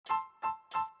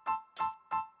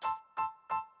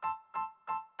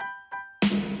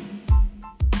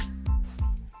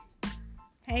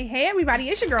Hey everybody,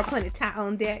 it's your girl Planet Ty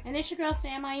on deck. And it's your girl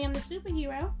Sam, I am the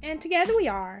superhero. And together we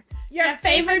are your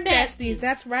favorite besties.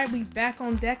 That's right, we back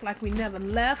on deck like we never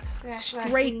left.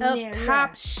 Straight up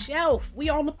top shelf. We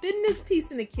all up in this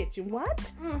piece in the kitchen. What?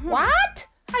 Mm-hmm. What?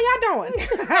 How y'all doing?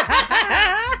 Okay.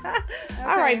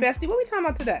 All right, bestie, what we talking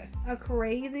about today? A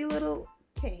crazy little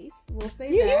case. We'll say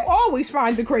that. You always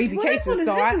find the crazy cases. This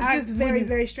is just very,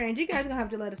 very strange. You guys are going to have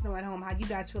to let us know at home how you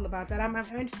guys feel about that. I'm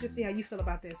interested to see how you feel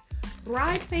about this.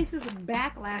 Bride faces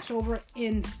backlash over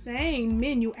insane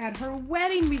menu at her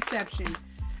wedding reception.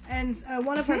 And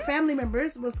one of her family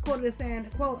members was quoted as saying,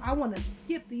 quote, "I want to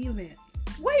skip the event."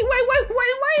 Wait,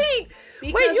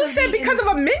 you said because of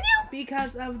a menu?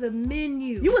 Because of the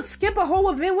menu. You would skip a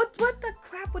whole event? What the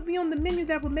crap would be on the menu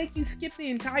that would make you skip the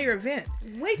entire event?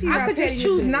 Wait till I could just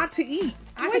choose not to eat.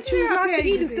 I could choose not to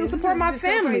eat and still support my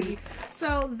family.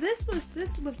 So this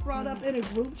was brought up in a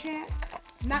group chat.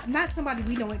 Not somebody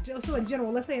we know. So in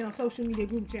general, let's say in a social media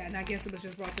group chat, and I guess it was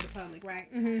just brought to the public,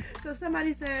 right? Mm-hmm. So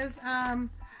somebody says,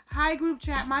 "Hi group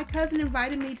chat, my cousin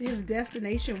invited me to his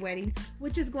destination wedding,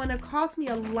 which is going to cost me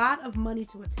a lot of money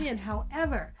to attend.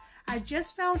 However, I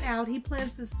just found out he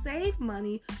plans to save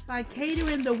money by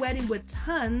catering the wedding with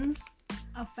tons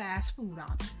of fast food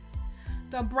options.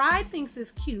 The bride thinks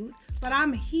it's cute, but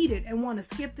I'm heated and want to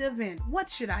skip the event.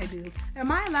 What should I do?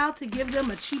 Am I allowed to give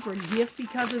them a cheaper gift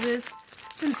because of this?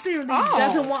 Sincerely,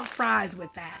 doesn't want fries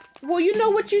with that." Well, you know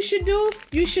what you should do?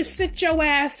 You should sit your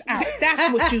ass out.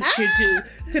 That's what you should do.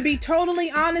 To be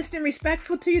totally honest and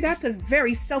respectful to you, that's a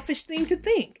very selfish thing to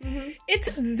think. Mm-hmm. It's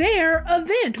their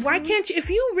event. Why can't you?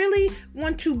 If you really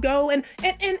want to go and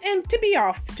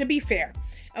to be fair,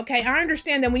 okay, I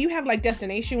understand that when you have like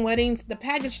destination weddings, the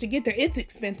package to get there, it's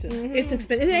expensive. Mm-hmm. It's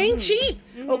expensive. It ain't cheap.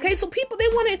 Mm-hmm. Okay, so people they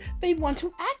want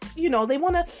to act, they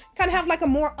want to kind of have like a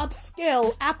more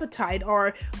upscale appetite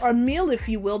or meal, if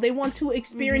you will. They want to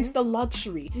experience the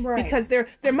luxury because their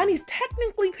money's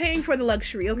technically paying for the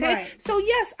luxury. Okay, right. So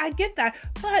yes, I get that.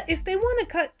 But if they want to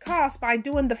cut costs by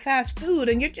doing the fast food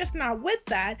and you're just not with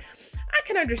that, I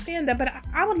can understand that. But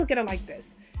I would look at it like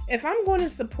this: if I'm going in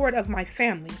support of my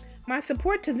family, my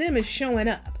support to them is showing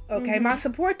up, okay? Mm-hmm. My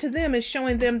support to them is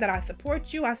showing them that I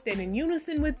support you, I stand in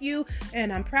unison with you,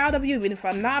 and I'm proud of you, even if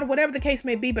I'm not, whatever the case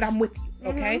may be, but I'm with you,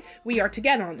 okay? Mm-hmm. We are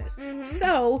together on this. Mm-hmm.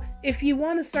 So, if you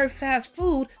want to serve fast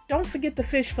food, don't forget the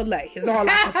fish fillet, is all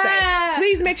I can say.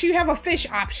 Please make sure you have a fish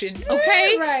option,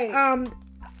 okay? Right.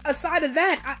 Aside of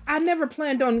that, I never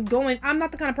planned on going. I'm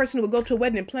not the kind of person who would go to a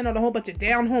wedding and plan on a whole bunch of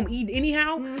down home eat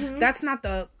anyhow. Mm-hmm.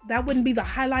 That wouldn't be the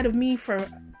highlight of me for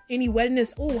any wedding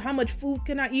is, how much food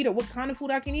can I eat or what kind of food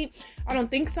I can eat. I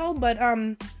don't think so, but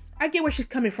I get where she's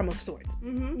coming from of sorts,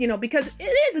 because it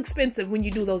is expensive when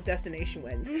you do those destination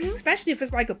weddings, especially if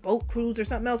it's like a boat cruise or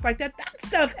something else like that. That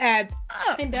stuff adds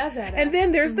up. It does add up. And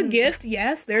then there's the gift.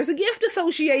 Yes, there's a gift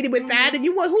associated with that. And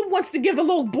who wants to give a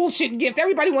little bullshit gift?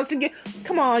 Everybody wants to give.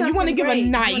 Come on, something you want to give a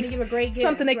nice, a great gift,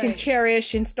 something they can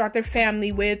cherish and start their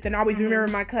family with, and always remember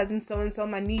my cousin so and so,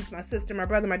 my niece, my sister, my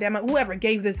brother, my dad, whoever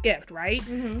gave this gift, right?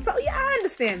 So yeah, I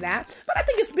understand that, but I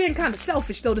think it's being kind of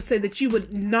selfish though to say that you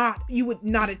would not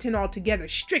attend altogether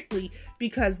strictly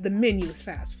because the menu is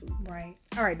fast food. Right.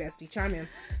 All right, bestie, chime in.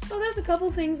 So there's a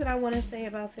couple things that I want to say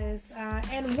about this,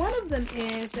 and one of them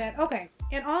is that, okay,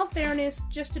 in all fairness,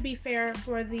 just to be fair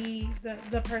for the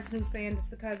person who's saying this,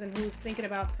 the cousin who's thinking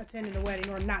about attending the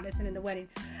wedding or not attending the wedding,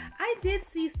 I did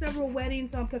see several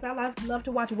weddings because I love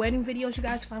to watch wedding videos. You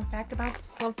guys, fun fact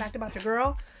about your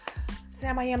girl.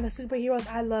 Sam, I am the superheroes.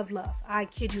 I love love. I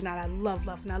kid you not. I love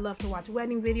love. And I love to watch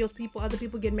wedding videos. Other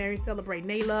people get married, celebrating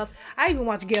they love. I even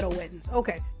watch ghetto weddings.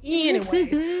 Okay.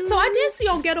 Anyways. So I did see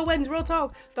on ghetto weddings, real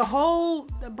talk,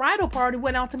 the bridal party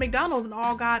went out to McDonald's and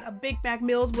all got a Big Mac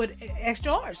meals with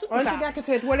extra large. Were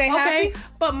they happy?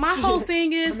 But my whole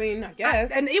thing is, I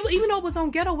guess. Even though it was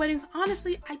on ghetto weddings,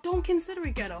 honestly, I don't consider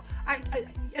it ghetto.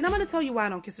 And I'm going to tell you why I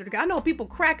don't consider it ghetto. I know people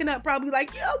cracking up probably like,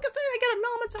 consider it ghetto. No,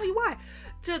 I'm going to tell you why.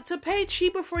 To pay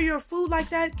cheaper for your food like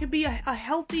that could be a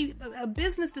healthy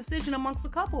business decision amongst a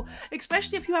couple,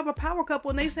 especially if you have a power couple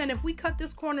and they saying if we cut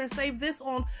this corner and save this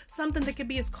on something that could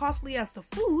be as costly as the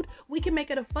food, we can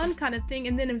make it a fun kind of thing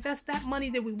and then invest that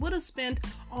money that we would have spent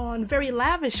on very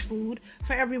lavish food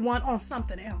for everyone on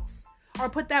something else. Or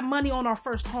put that money on our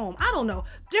first home. I don't know.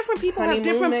 Different people have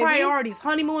different priorities.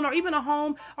 Honeymoon, or even a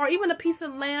home, or even a piece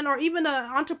of land, or even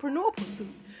an entrepreneurial pursuit.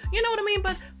 You know what I mean?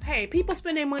 But hey, people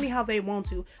spend their money how they want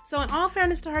to. So in all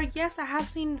fairness to her, yes, I have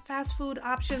seen fast food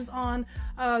options on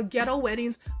ghetto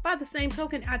weddings. By the same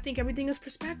token, I think everything is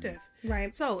perspective.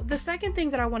 Right. So the second thing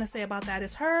that I want to say about that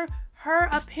is her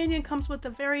opinion comes with a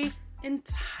very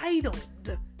entitled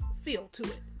feel to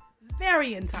it.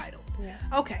 Very entitled. Yeah.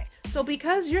 Okay, so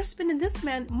because you're spending this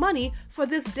money for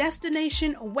this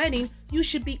destination wedding, you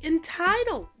should be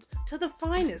entitled to the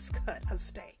finest cut of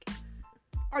steak.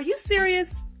 Are you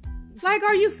serious? Like,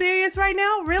 are you serious right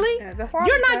now? Really? Yeah,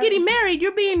 you're not getting married.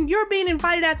 You're being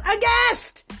invited as a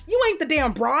guest. You ain't the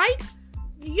damn bride.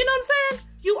 You know what I'm saying?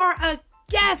 You are a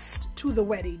guest to the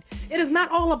wedding. It is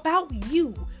not all about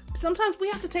you. Sometimes we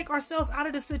have to take ourselves out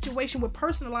of the situation with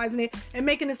personalizing it and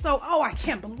making it so, oh, I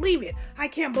can't believe it. I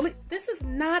can't believe this is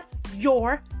not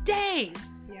your day.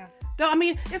 Yeah. I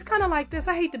mean, it's kind of like this.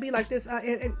 I hate to be like this,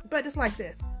 but it's like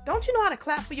this. Don't you know how to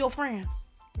clap for your friends?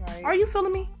 Right. Are you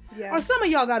feeling me? Yeah. Or some of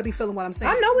y'all got to be feeling what I'm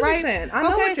saying. I know what right? you're saying. I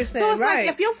know what you're saying. So it's right. like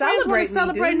if your friends want to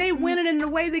celebrate and they dude. winning in the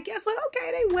way that, guess what? Okay,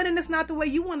 they winning. It's not the way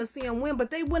you want to see them win, but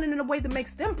they winning in a way that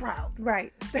makes them proud.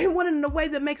 Right. They winning in a way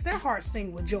that makes their heart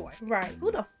sing with joy. Right.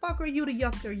 Who the fuck are you to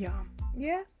yuck their yum?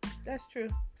 Yeah, that's true.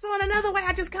 So in another way,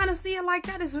 I just kind of see it like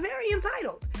that. It's very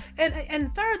entitled.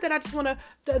 And third, that I just want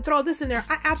to throw this in there.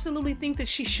 I absolutely think that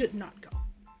she should not go.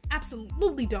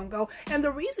 Absolutely don't go. And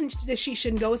the reason that she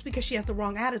shouldn't go is because she has the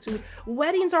wrong attitude.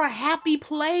 Weddings are a happy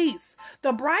place.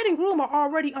 The bride and groom are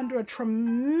already under a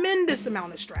tremendous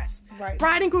amount of stress. Right.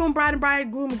 Bride and groom,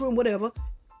 groom, whatever.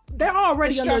 They're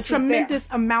already under a tremendous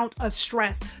amount of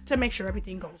stress to make sure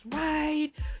everything goes right.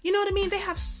 You know what I mean? They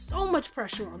have so much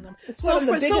pressure on them. It's one of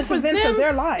the biggest events of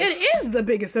their life. It is the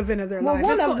biggest event of their life.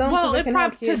 One of them. Well,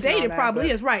 to date, it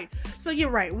probably is, right. So you're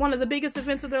right. One of the biggest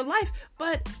events of their life.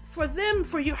 But for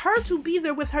her to be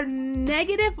there with her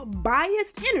negative,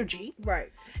 biased energy.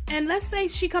 Right. And let's say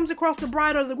she comes across the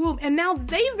bride or the groom, and now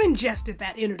they've ingested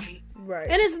that energy. Right.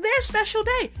 And it's their special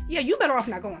day. Yeah, you better off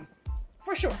not going.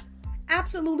 For sure.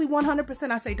 Absolutely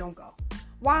 100% I say don't go.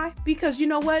 Why? Because you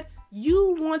know what?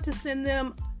 You want to send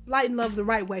them light and love the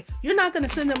right way. You're not going to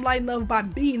send them light and love by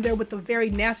being there with a very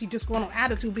nasty, just going on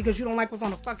attitude because you don't like what's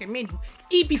on the fucking menu.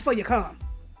 Eat before you come.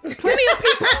 Plenty of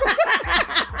people.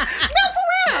 No, for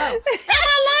real. Am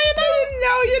I lying to you?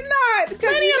 No, you're not.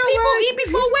 Plenty of people eat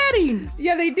before weddings.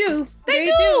 Yeah, they do. They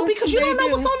do because you don't know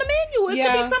what's on the menu. It could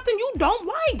Yeah. be something you don't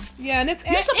like. Yeah, and if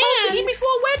You're supposed to eat before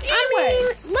a wedding anyway.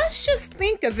 I mean, let's just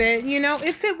think of it. You know,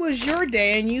 if it was your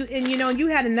day and you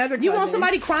had another You want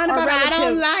somebody crying about I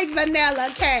don't like vanilla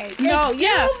cake. No, Excuse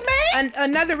yeah. me?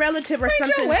 Another relative or Ain't your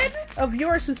something wedding? of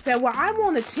yours who said, well, I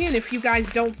won't attend if you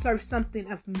guys don't serve something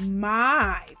of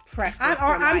my preference.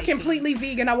 I'm completely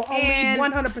vegan. I will only And- eat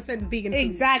 100% vegan food.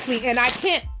 Exactly. And I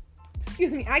can't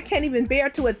even bear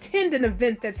to attend an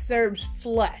event that serves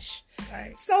flesh.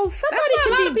 Right. So That's somebody why a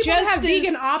lot can of be people just have as,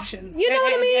 vegan options. You know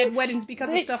what I mean? At weddings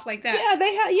because of stuff like that. Yeah,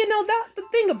 they have. You know, the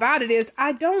thing about it is,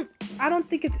 I don't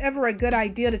think it's ever a good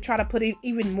idea to try to put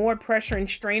even more pressure and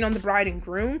strain on the bride and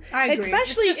groom. I agree.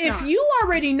 Especially It's just if not. you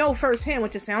already know firsthand,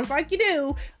 which it sounds like you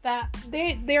do, that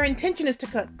their intention is to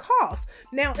cut costs.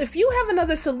 Now, if you have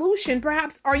another solution,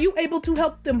 perhaps are you able to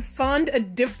help them fund a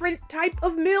different type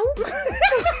of meal?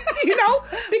 You know,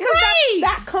 because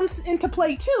that comes into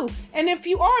play too. And if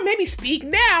you are, maybe speak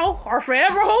now or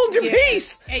forever hold your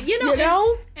peace. And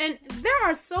and there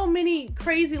are so many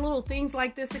crazy little things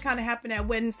like this that kind of happen at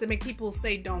weddings that make people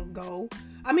say don't go.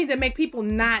 I mean, that make people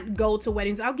not go to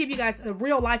weddings. I'll give you guys a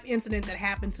real life incident that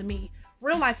happened to me.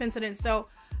 Real life incident. So,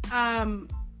 I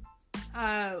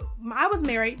was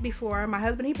married before. My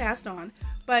husband, he passed on.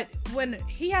 But when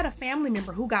he had a family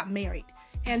member who got married,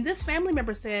 and this family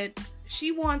member said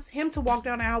she wants him to walk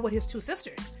down the aisle with his two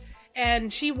sisters.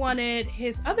 And she wanted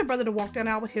his other brother to walk down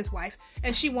the aisle with his wife.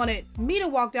 And she wanted me to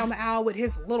walk down the aisle with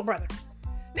his little brother.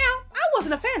 Now, I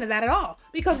wasn't a fan of that at all.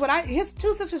 Because his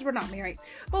two sisters were not married.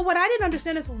 But what I didn't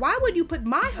understand is, why would you put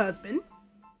my husband,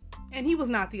 and he was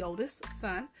not the oldest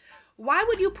son, why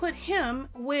would you put him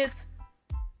with,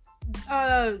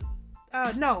 no.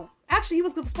 Actually, he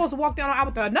was supposed to walk down the aisle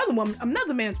with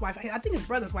another man's wife. I think his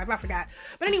brother's wife. I forgot.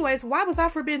 But anyways, why was I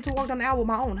forbidden to walk down the aisle with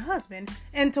my own husband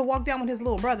and to walk down with his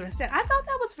little brother instead? I thought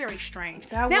that was very strange.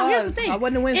 Here's the thing. I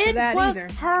wouldn't have went for that either. It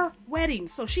was her wedding,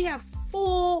 so she had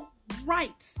full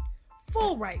rights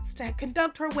to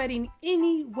conduct her wedding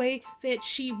any way that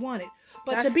she wanted.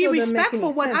 But to be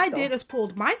respectful, what I did is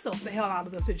pulled myself the hell out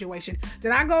of the situation.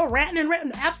 Did I go ranting and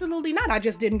ranting? Absolutely not. I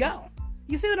just didn't go.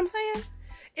 You see what I'm saying?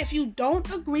 If you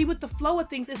don't agree with the flow of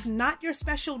things, it's not your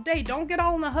special day. Don't get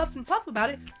all in a huff and puff about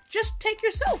it. Just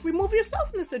remove yourself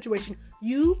from the situation.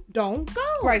 You don't go.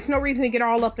 Right, it's no reason to get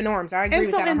all up in arms. I agree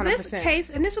with that 100%. And so in this case,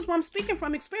 and this is what I'm speaking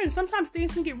from experience, sometimes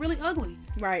things can get really ugly.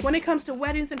 Right. When it comes to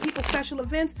weddings and people's special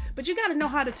events, but you got to know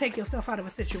how to take yourself out of a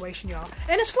situation, y'all.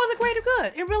 And it's for the greater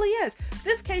good. It really is.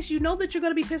 This case, you know that you're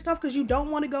going to be pissed off because you don't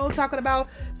want to go, talking about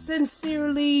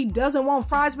sincerely doesn't want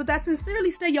fries, but that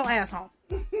sincerely stay your ass home.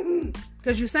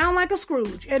 Because you sound like a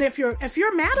Scrooge. And if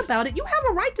you're mad about it, you have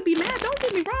a right to be mad. Don't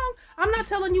get me wrong. I'm not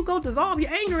telling you go dissolve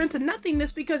your anger into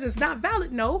nothingness because it's not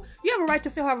valid. No, you have a right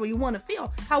to feel however you want to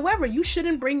feel. However, you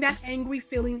shouldn't bring that angry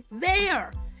feeling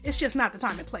there. It's just not the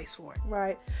time and place for it.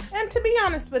 Right. And to be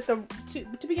honest with you,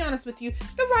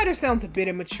 the writer sounds a bit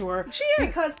immature. She is.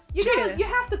 Because you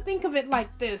have to think of it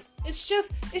like this. It's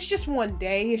just one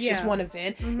day. It's just one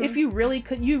event. Mm-hmm. If you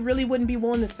really wouldn't be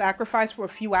willing to sacrifice for a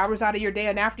few hours out of your day,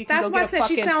 and after you can go get a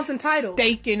fucking she sounds entitled.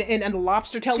 Steak and a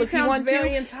lobster tail if you want to.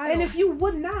 Very entitled. And if you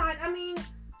would not, I mean,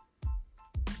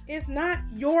 it's not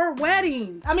your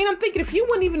wedding. I mean, I'm thinking if you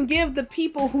wouldn't even give the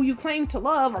people who you claim to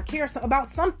love or care about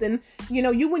something,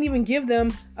 you wouldn't even give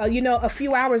them, a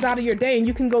few hours out of your day and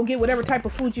you can go get whatever type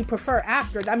of food you prefer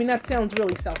after. I mean, that sounds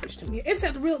really selfish to me. It's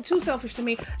too selfish to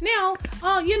me. Now,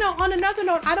 on another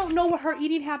note, I don't know what her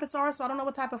eating habits are, so I don't know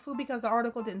what type of food because the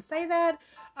article didn't say that.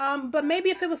 But maybe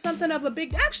if it was something of a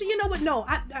big, actually, you know what? No,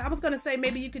 I was going to say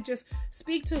maybe you could just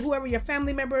speak to whoever your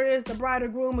family member is, the bride or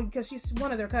groom, because she's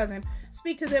one of their cousins.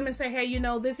 Speak to them and say, hey,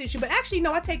 this issue. But actually,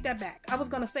 no, I take that back. I was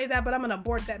going to say that, but I'm going to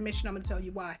abort that mission. I'm going to tell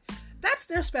you why. That's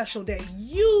their special day.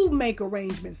 You make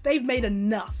arrangements. They've made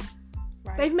enough.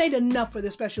 Right. They've made enough for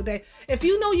their special day. If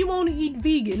you know you want to eat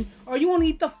vegan or you want to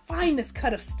eat the finest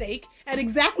cut of steak at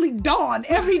exactly dawn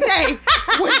every day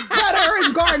with butter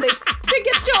and garlic, then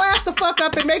get your ass the fuck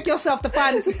up and make yourself the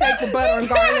finest steak with butter and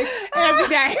garlic every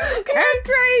day. Okay? That's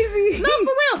crazy. No,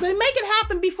 for real. Then make it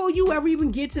happen before you ever even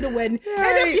get to the wedding.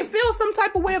 Right. And if you feel some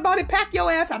type of way about it, pack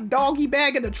your ass a doggy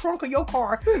bag in the trunk of your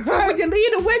car. So when you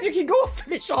leave the wedding, you can go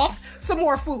finish off some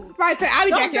more food. Right, say, I'll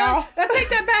be back, y'all. Now take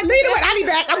that back. Leave the wedding, I'll be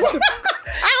back. I'll be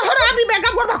back.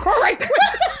 I'm going to my car right quick.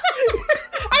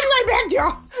 I'll be right back,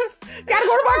 y'all. Gotta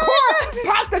go to my car,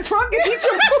 pop the trunk, and eat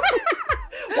your food.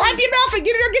 Wipe your mouth and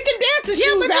get in there, get your dancing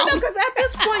shoes out. Because at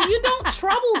this point, you don't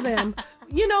trouble them.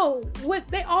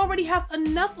 They already have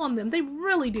enough on them. They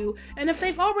really do. And if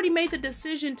they've already made the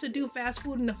decision to do fast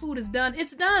food and the food is done,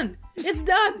 it's done. It's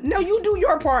done. Now you do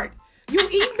your part. You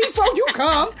eat before you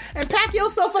come and pack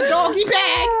yourself a doggy bag.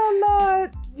 Oh,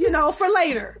 Lord. For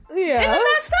later. Yeah. And then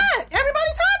that's that.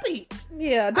 Everybody's happy.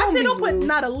 Yeah. I say don't put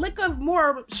not a lick of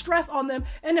more stress on them.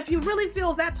 And if you really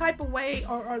feel that type of way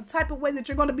or type of way that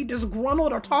you're going to be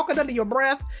disgruntled or talking under your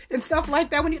breath and stuff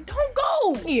like that, when you don't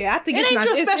go. Yeah, I think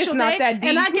it's not that deep.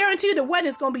 And I guarantee you the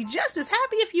wedding's going to be just as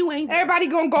happy if you ain't there. Everybody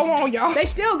going to go on, y'all. They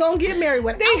still going to get married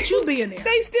without you being there.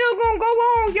 They still going to go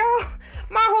on, y'all.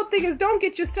 My whole thing is don't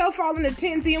get yourself all in a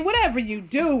tizzy, and whatever you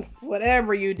do,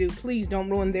 please don't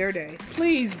ruin their day.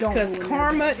 Please don't. Because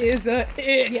karma is a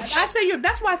itch. Yeah,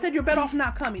 that's why I said you're better off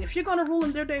not coming. If you're gonna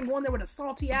ruin their day and going there with a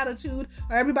salty attitude,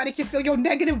 or everybody can feel your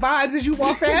negative vibes as you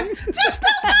walk past, just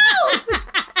don't go.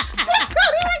 Just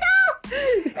don't even go.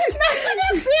 It's not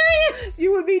that serious.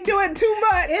 You would be doing too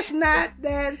much. It's not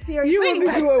that serious. You would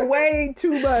be doing way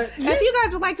too much. If you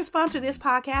guys would like to sponsor this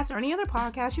podcast or any other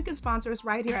podcast, you can sponsor us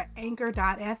right here at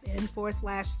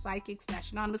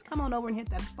anchor.fm/psychics-anonymous. Come on over and hit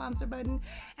that sponsor button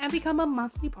and become a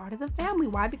monthly part of the family.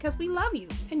 Why? Because we love you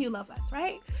and you love us,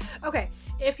 right? Okay.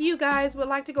 If you guys would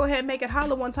like to go ahead and make it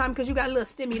holler one time because you got a little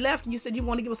stimmy left and you said you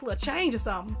want to give us a little change or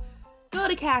something, go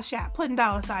to Cash App, put in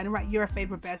 $sign and write your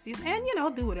favorite besties, and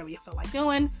do whatever you feel like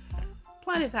doing.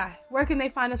 Planet Eye, where can they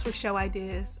find us for show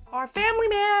ideas or family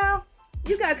mail?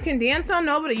 You guys can dance on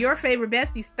over to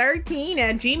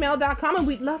yourfavoritebesties13@gmail.com, and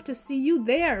we'd love to see you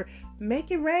there. Make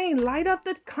it rain, light up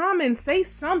the comments, say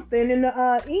something in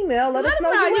the email. Let us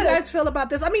know how you guys feel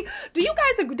about this. I mean,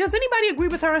 does anybody agree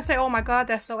with her and say, oh my God,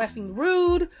 that's so effing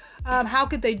rude? How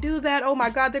could they do that? Oh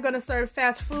my God, they're going to serve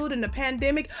fast food in the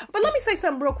pandemic. But let me say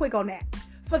something real quick on that.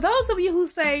 For those of you who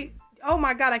say, oh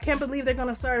my God, I can't believe they're going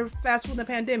to serve fast food in the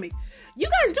pandemic. You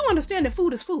guys do understand that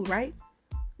food is food, right?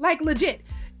 Like legit.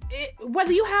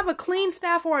 Whether you have a clean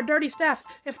staff or a dirty staff,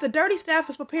 if the dirty staff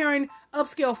is preparing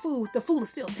upscale food, the food is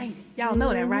still tainted. Y'all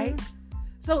know that, right?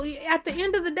 So at the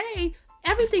end of the day,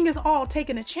 everything is all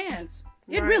taking a chance.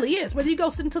 It really is. Whether you go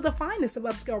sit into the finest of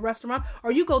upscale restaurant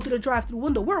or you go through the drive-through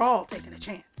window, we're all taking a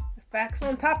chance. Facts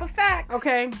on top of facts.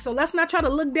 Okay, so let's not try to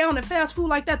look down at fast food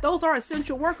like that. Those are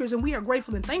essential workers, and we are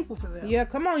grateful and thankful for them. Yeah,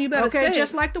 come on, you better say it.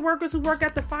 Just like the workers who work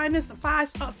at the finest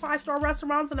five-star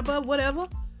restaurants and above, whatever.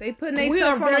 They putting we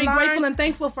are very grateful and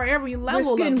thankful for every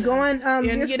level of them.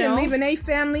 Leaving their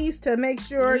families to make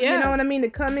sure, you know what I mean, to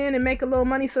come in and make a little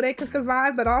money so they can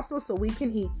survive, but also so we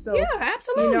can eat. So yeah,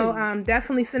 absolutely.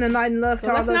 Definitely sending light and love to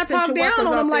all those let's not talk down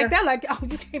on them like there. that. Like, oh,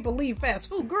 you can't believe fast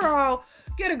food, girl.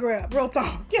 Get a grip, real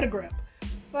talk. Get a grip.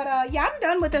 But yeah, I'm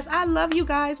done with this. I love you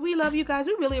guys. We love you guys.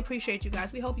 We really appreciate you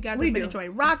guys. We hope you guys have been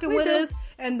enjoying rocking with us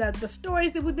and the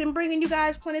stories that we've been bringing you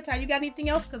guys. Plenty of time. You got anything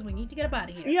else? Because we need to get up out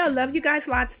of here. Yeah, love you guys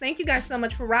lots. Thank you guys so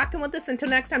much for rocking with us. Until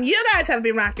next time, you guys have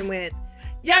been rocking with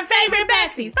your favorite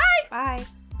besties. Bye. Bye.